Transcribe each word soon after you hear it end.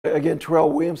Again,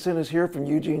 Terrell Williamson is here from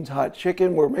Eugene's Hot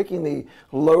Chicken. We're making the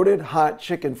loaded hot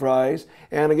chicken fries.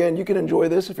 And again, you can enjoy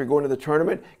this if you're going to the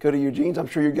tournament. Go to Eugene's. I'm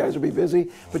sure you guys will be busy,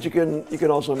 but you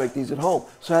can also make these at home.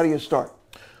 So how do you start?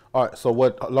 All right, so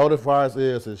what loaded fries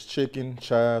is chicken,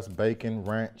 chives, bacon,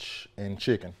 ranch, and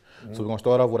chicken. So we're gonna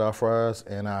start off with our fries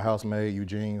and our house-made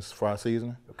Eugene's fry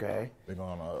seasoning. Okay. We're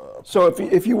gonna. So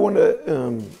if you want to,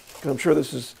 'cause I'm sure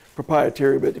this is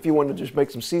proprietary, but if you want to just make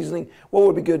some seasoning, what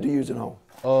would be good to use at home?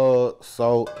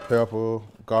 Salt, pepper,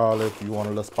 garlic. You want a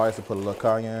little spicy, put a little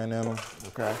cayenne in them.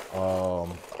 Okay.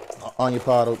 Onion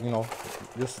powder, you know,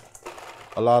 just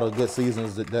a lot of good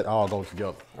seasonings that all go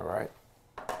together. All right.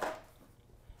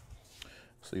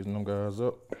 Season them guys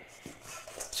up.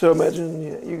 So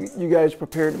imagine you guys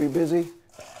prepared to be busy.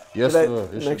 Yes, sir.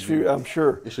 Next few, I'm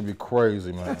sure. It should be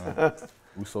crazy, man.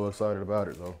 We're so excited about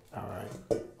it, though. All right.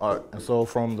 All right, and so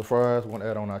from the fries, we're gonna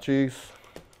add on our cheese.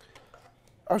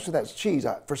 Oh, so that's cheese.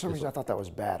 For some reason, I thought that was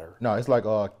batter. No, it's like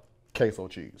queso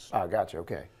cheese. Oh, gotcha.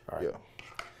 Okay. All right. Yeah.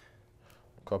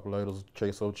 A couple layers of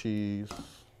queso cheese.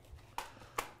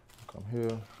 Come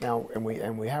here. Now, and we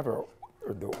have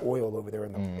the oil over there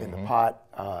in the pot.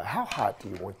 How hot do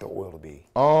you want the oil to be?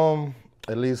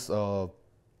 At least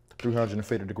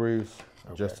 350 degrees,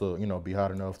 just to be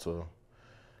hot enough to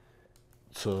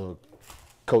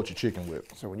coat your chicken with.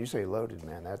 So when you say loaded,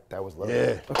 man, that was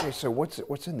loaded. Yeah. Okay, so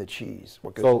what's in the cheese?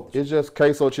 What goes So it's just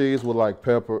queso cheese with like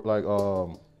pepper, like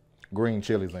green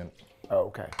chilies in it. Oh,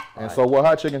 okay. And so what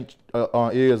hot chicken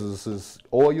is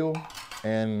oil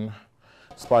and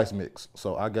spice mix.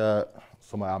 So I got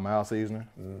some of our mild seasoning.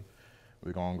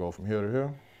 We're gonna go from here to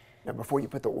here. Now, before you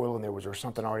put the oil in there, was there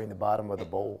something already in the bottom of the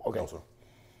bowl? Okay. No, sir.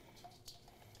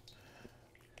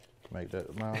 Make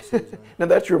that mild seasoning. Now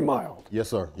that's your mild. Yes,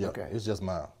 sir. Yeah. Okay. It's just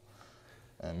mild.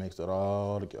 And mix it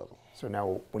all together. So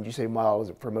now, when you say mild, is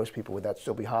it for most people, would that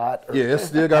still be hot? Or? Yeah, it's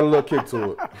still got a little kick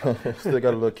to it. Still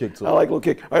got a little kick to it. I like a little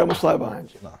kick. All right, I'm gonna slide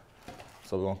behind you. Nah.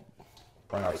 So we're gonna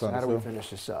bring our So how do we here. finish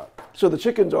this up? So the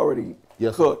chicken's already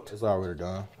Yes, cooked. sir. It's already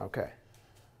done. Okay.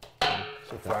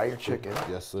 So fry your chicken.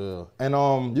 Yes, sir. And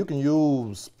you can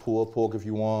use pulled pork if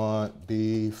you want,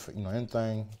 beef,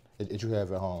 anything that you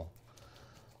have at home.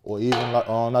 Or even like,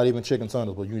 not even chicken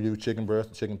tenders, but you can do chicken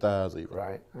breast, chicken thighs even.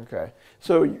 Right. Okay.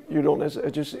 So you don't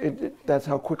necessarily that's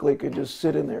how quickly it could just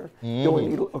sit in there. You only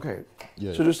need okay.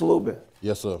 Yeah. So just a little bit.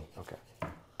 Yes, sir. Okay.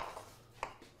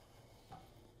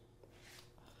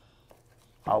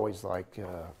 I always like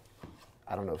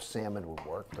I don't know if salmon would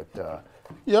work, but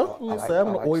Yeah, I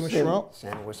salmon like or even shrimp.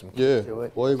 Salmon with some kick Yeah, to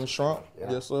it. or even shrimp.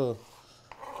 Yeah. Yes, sir.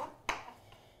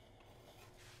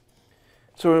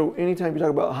 So anytime you talk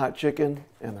about hot chicken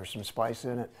and there's some spice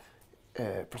in it,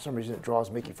 for some reason it draws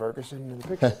Mickey Ferguson into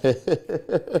the picture.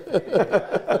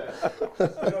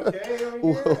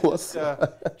 What's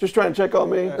Just trying to check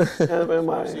on me and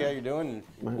my See how you're doing,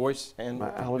 voice and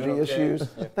my allergy doing okay? issues.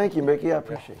 Yeah. Thank you, Mickey. I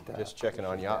appreciate that. Just checking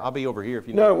on you. I'll be over here if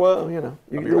you No, need. well, I'll be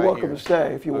you're right welcome here. to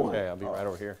stay if you want. Okay, I'll be right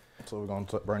over here. So we're gonna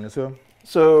bring this here.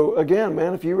 So again,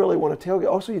 man, if you really want to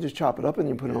tailgate, also you just chop it up and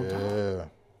you put it on top. Yeah.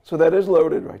 So that is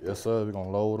loaded right there. Yes, sir. We're gonna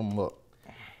load them up.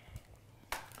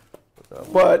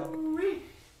 But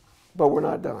we're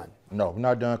not done. No, we're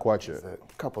not done quite yet. A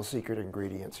couple secret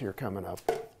ingredients here coming up.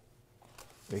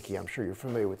 Mickey, I'm sure you're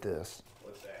familiar with this.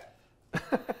 What's that?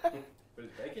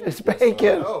 It's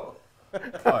bacon. Oh. All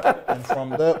right, and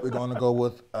from that, we're gonna go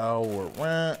with our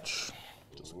ranch.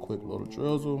 Just a quick little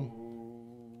drizzle.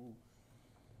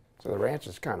 So the ranch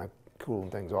is kind of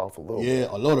cooling things off a little bit. Yeah,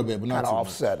 a little bit, but not Kind too of much.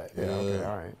 offset it. Yeah, okay, Yeah.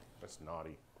 all right. That's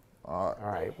naughty. All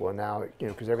right, well now,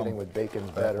 because everything with bacon's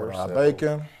better. With our So.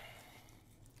 bacon.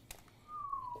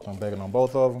 Some bacon on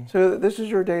both of them. So this is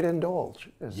your day to indulge.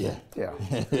 Yeah. Yeah.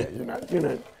 Yeah, you're not.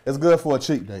 It's good for a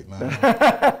cheat date, man.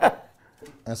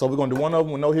 And so we're gonna do one of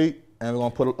them with no heat, and we're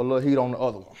gonna put a little heat on the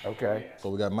other one. Okay.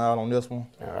 So we got mild on this one.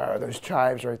 Are those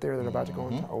chives right there that are about to go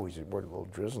on? Oh, he's a little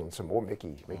drizzling some more.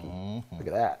 Mickey. Look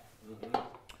at that.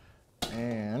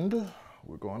 And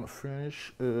we're going to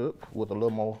finish up with a little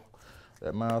more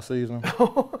that mild seasoning.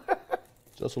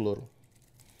 Just a little.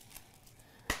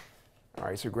 All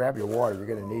right, so grab your water. You're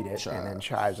going to need it, and then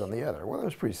chives on the other. Well, that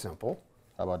was pretty simple.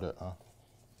 How about that, huh?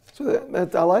 So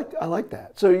that I like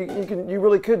that. So you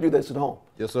really could do this at home.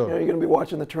 Yes, sir. You're going to be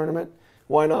watching the tournament.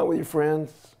 Why not with your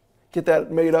friends? Get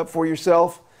that made up for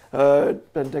yourself.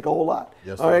 Doesn't take a whole lot.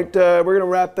 Yes, all sir. right, we're going to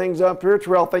wrap things up here.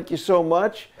 Terrell, thank you so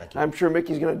much. Thank you. I'm sure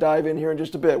Mickey's going to dive in here in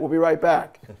just a bit. We'll be right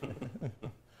back.